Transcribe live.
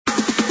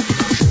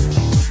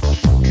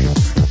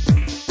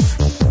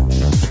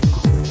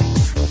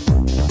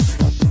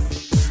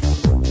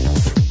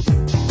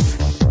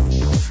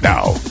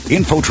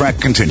InfoTrack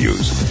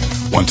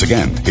continues. Once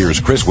again, here's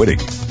Chris Whitting.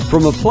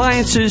 From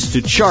appliances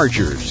to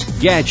chargers,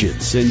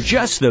 gadgets, and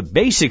just the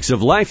basics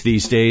of life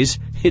these days,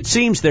 it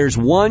seems there's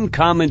one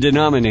common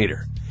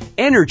denominator: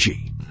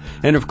 energy.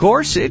 And of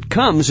course, it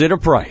comes at a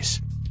price.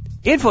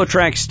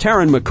 InfoTrack's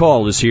Taryn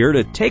McCall is here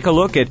to take a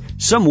look at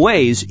some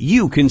ways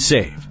you can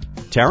save.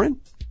 Taryn?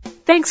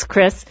 Thanks,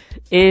 Chris.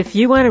 If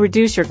you want to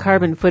reduce your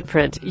carbon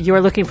footprint,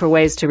 you're looking for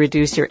ways to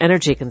reduce your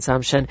energy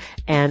consumption,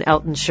 and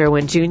Elton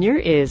Sherwin Jr.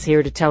 is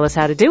here to tell us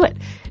how to do it.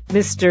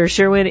 Mr.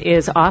 Sherwin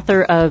is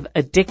author of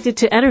Addicted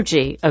to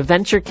Energy, a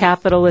venture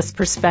capitalist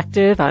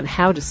perspective on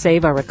how to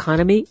save our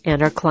economy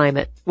and our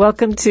climate.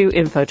 Welcome to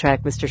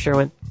InfoTrack, Mr.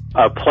 Sherwin.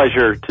 A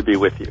pleasure to be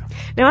with you.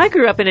 Now, I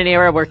grew up in an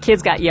era where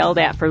kids got yelled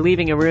at for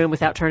leaving a room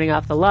without turning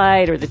off the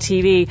light or the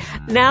TV.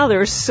 Now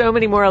there are so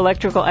many more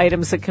electrical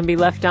items that can be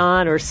left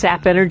on or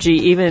sap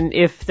energy even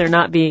if they're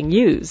not being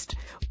used.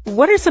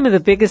 What are some of the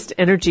biggest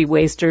energy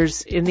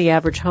wasters in the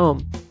average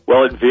home?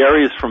 Well, it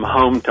varies from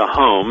home to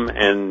home,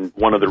 and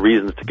one of the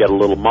reasons to get a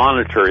little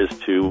monitor is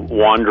to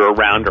wander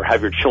around or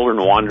have your children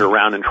wander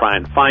around and try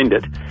and find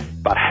it.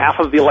 About half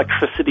of the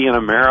electricity in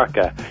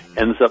America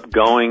ends up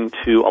going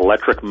to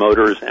electric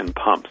motors and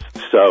pumps.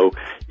 So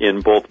in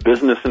both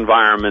business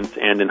environments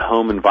and in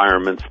home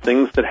environments,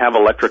 things that have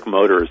electric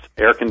motors,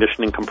 air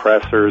conditioning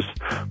compressors,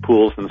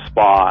 pools and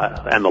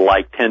spa, and the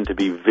like tend to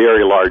be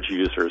very large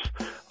users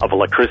of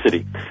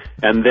electricity.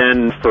 And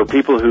then for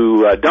people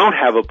who don't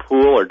have a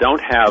pool or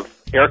don't have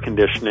air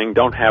conditioning,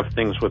 don't have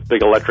things with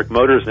big electric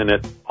motors in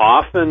it,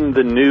 often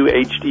the new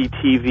HD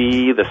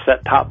TV, the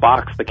set-top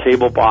box, the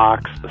cable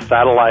box, the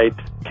satellite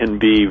can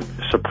be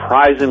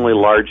surprisingly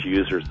large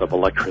users of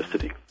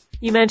electricity.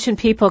 You mentioned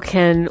people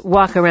can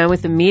walk around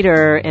with a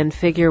meter and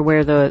figure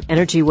where the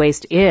energy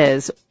waste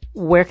is.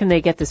 Where can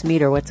they get this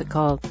meter? What's it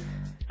called?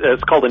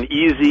 It's called an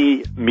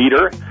Easy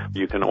Meter.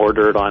 You can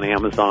order it on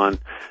Amazon.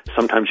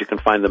 Sometimes you can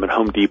find them at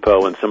Home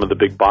Depot and some of the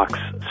big box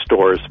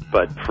stores.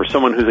 But for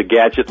someone who's a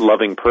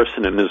gadget-loving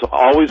person and has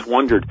always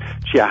wondered,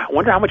 gee, I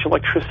wonder how much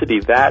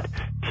electricity that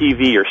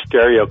TV or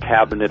stereo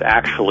cabinet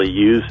actually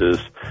uses,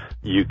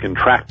 you can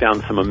track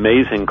down some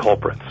amazing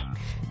culprits.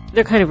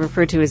 They're kind of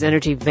referred to as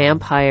energy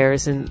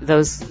vampires, and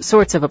those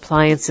sorts of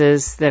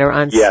appliances that are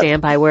on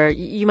standby where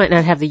you might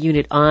not have the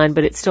unit on,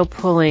 but it's still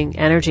pulling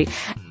energy.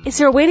 Is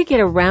there a way to get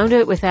around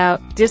it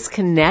without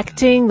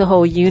disconnecting the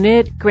whole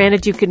unit?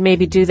 Granted, you could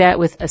maybe do that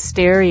with a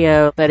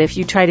stereo, but if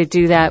you try to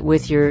do that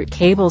with your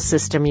cable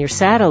system, your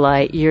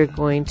satellite, you're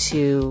going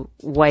to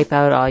wipe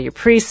out all your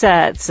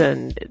presets,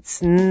 and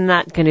it's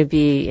not going to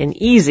be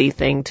an easy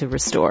thing to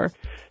restore.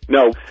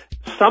 No.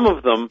 Some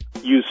of them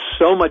use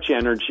so much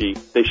energy,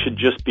 they should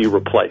just be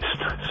replaced.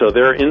 So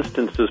there are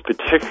instances,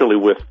 particularly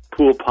with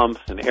pool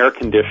pumps and air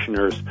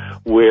conditioners,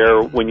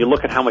 where when you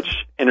look at how much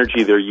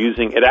energy they're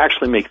using, it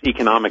actually makes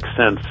economic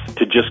sense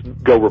to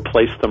just go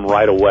replace them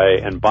right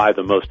away and buy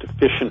the most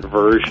efficient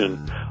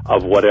version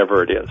of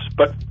whatever it is.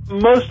 But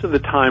most of the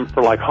time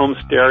for like home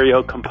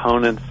stereo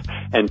components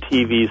and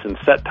TVs and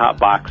set-top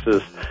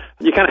boxes,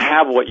 you kind of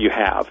have what you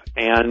have,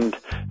 and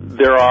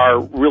there are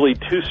really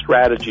two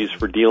strategies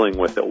for dealing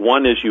with it.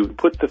 One is you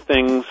put the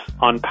things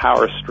on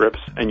power strips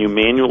and you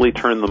manually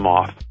turn them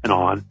off and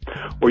on,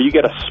 or you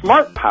get a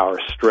smart power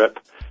strip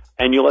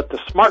and you let the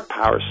smart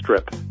power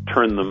strip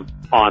turn them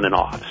on and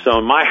off. So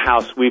in my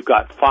house, we've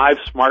got 5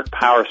 smart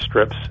power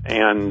strips,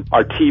 and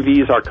our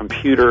TVs, our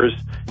computers,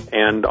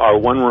 and our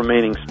one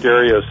remaining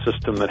stereo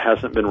system that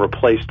hasn't been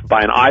replaced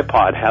by an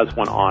iPod has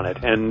one on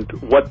it. And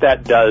what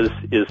that does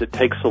is it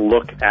takes a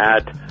look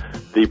at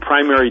the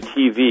primary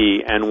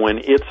TV, and when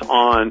it's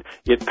on,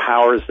 it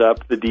powers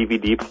up the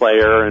DVD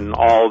player and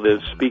all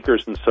the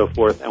speakers and so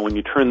forth. And when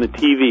you turn the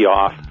TV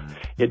off,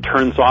 it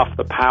turns off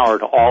the power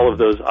to all of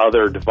those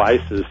other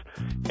devices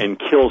and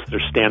kills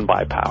their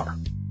standby power.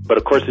 But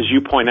of course, as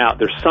you point out,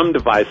 there's some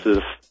devices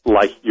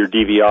like your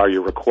DVR,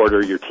 your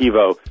recorder, your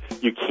TiVo,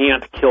 you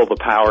can't kill the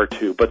power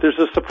to. But there's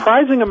a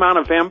surprising amount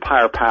of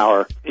vampire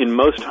power in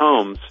most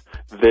homes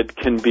that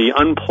can be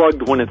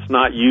unplugged when it's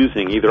not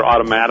using, either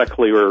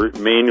automatically or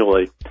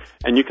manually.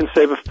 And you can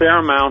save a fair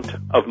amount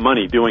of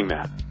money doing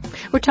that.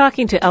 We're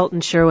talking to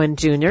Elton Sherwin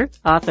Jr.,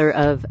 author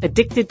of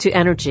Addicted to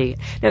Energy.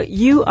 Now,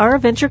 you are a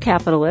venture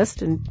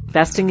capitalist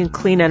investing in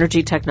clean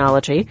energy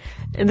technology,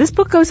 and this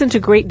book goes into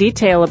great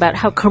detail about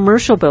how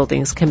commercial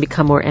buildings can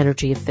become more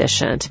energy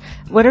efficient.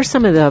 What are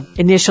some of the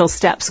initial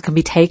steps that can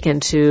be taken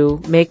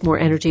to make more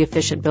energy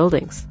efficient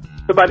buildings?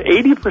 About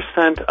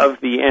 80% of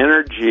the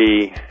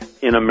energy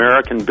in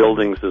American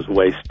buildings is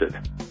wasted.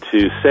 To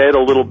say it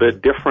a little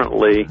bit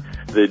differently,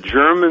 the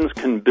Germans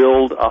can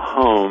build a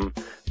home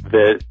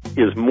that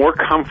is more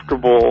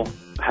comfortable,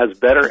 has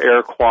better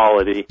air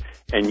quality,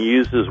 and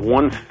uses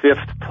 1/5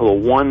 to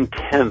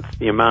 1/10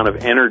 the amount of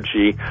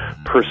energy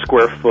per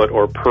square foot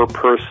or per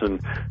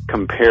person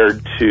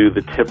compared to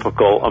the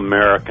typical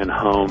American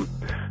home.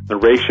 The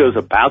ratio is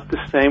about the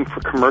same for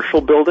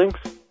commercial buildings.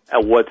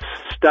 What's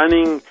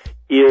stunning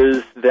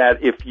is that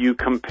if you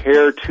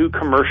compare two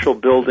commercial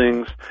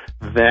buildings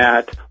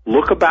that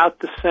look about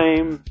the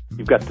same,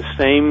 you've got the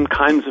same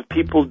kinds of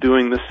people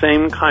doing the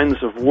same kinds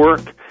of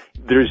work,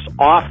 there's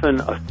often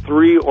a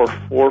 3 or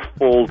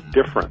 4-fold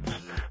difference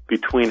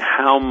between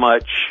how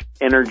much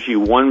energy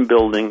one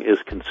building is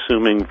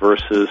consuming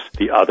versus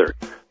the other.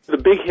 The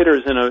big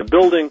hitters in a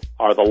building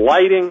are the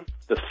lighting,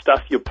 the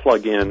stuff you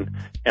plug in,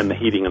 and the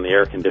heating and the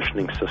air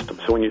conditioning system.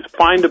 So when you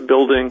find a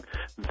building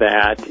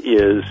that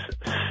is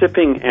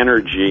sipping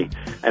energy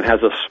and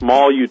has a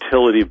small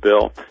utility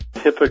bill,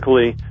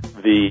 typically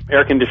the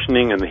air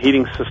conditioning and the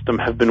heating system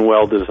have been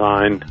well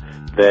designed.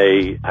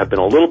 They have been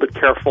a little bit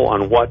careful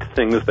on what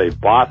things they've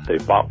bought.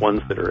 They've bought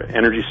ones that are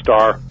Energy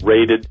Star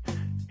rated,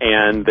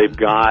 and they've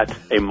got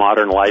a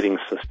modern lighting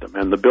system.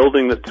 And the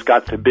building that's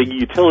got the big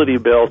utility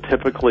bill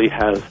typically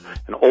has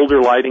an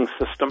older lighting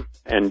system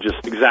and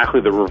just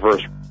exactly the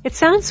reverse. It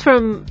sounds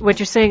from what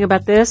you're saying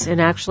about this, and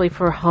actually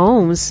for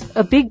homes,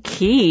 a big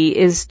key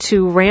is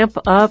to ramp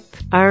up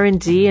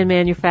R&D and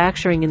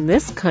manufacturing in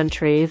this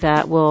country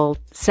that will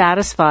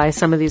satisfy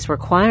some of these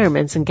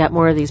requirements and get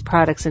more of these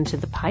products into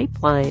the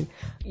pipeline.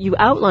 You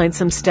outlined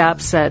some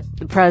steps that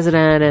the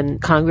President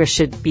and Congress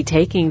should be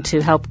taking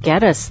to help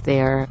get us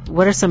there.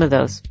 What are some of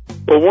those?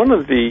 Well, one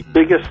of the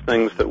biggest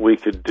things that we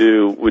could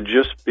do would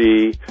just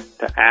be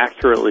to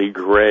accurately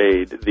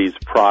grade these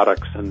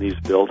products and these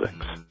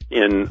buildings.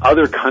 In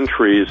other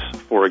countries,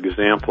 for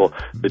example,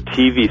 the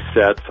TV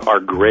sets are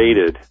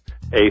graded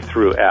A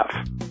through F.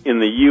 In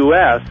the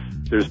U.S.,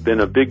 there's been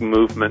a big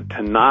movement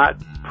to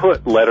not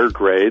put letter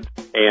grades,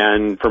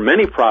 and for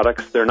many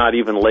products, they're not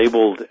even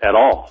labeled at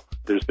all.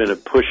 There's been a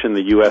push in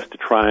the U.S. to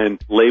try and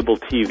label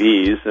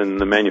TVs, and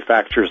the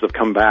manufacturers have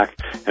come back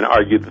and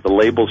argued that the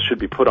labels should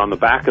be put on the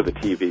back of the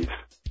TVs,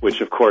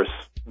 which, of course,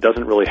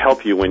 doesn't really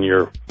help you when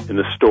you're in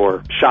the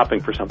store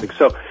shopping for something.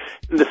 So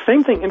the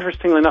same thing,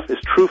 interestingly enough, is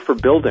true for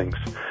buildings.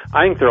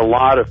 I think there are a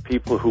lot of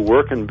people who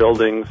work in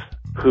buildings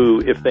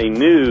who, if they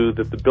knew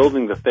that the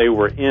building that they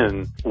were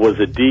in was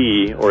a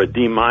D or a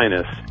D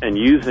minus and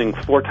using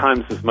 4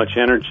 times as much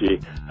energy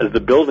as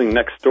the building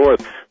next door,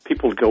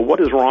 people would go,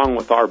 what is wrong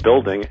with our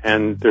building?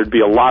 And there'd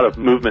be a lot of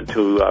movement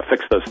to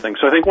fix those things.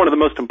 So I think one of the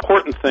most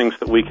important things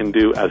that we can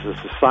do as a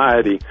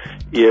society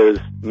is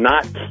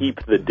not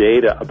keep the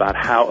data about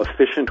how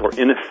efficient or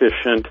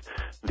inefficient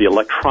the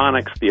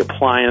electronics, the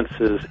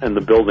appliances, and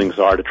the buildings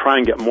are, to try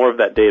and get more of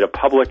that data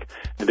public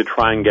and to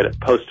try and get it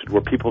posted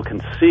where people can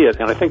see it.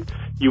 And I think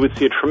you would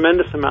see a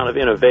tremendous amount of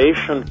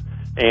innovation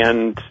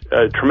and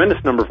a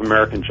tremendous number of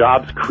American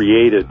jobs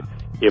created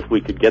if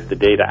we could get the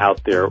data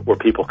out there where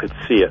people could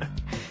see it.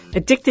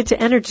 Addicted to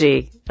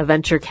Energy, a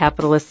venture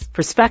capitalist's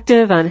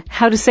perspective on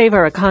how to save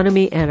our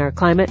economy and our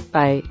climate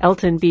by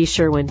Elton B.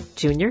 Sherwin,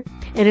 Jr.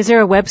 And is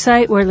there a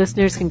website where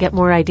listeners can get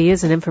more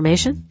ideas and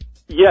information?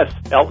 Yes,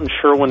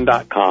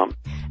 EltonSherwin.com.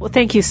 Well,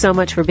 thank you so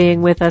much for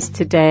being with us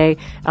today,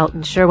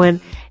 Elton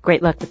Sherwin.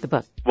 Great luck with the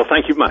book. Well,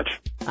 thank you much.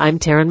 I'm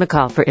Taryn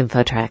McCall for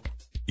InfoTrack.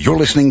 You're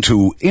listening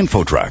to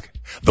InfoTrack,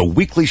 the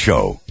weekly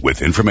show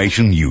with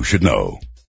information you should know.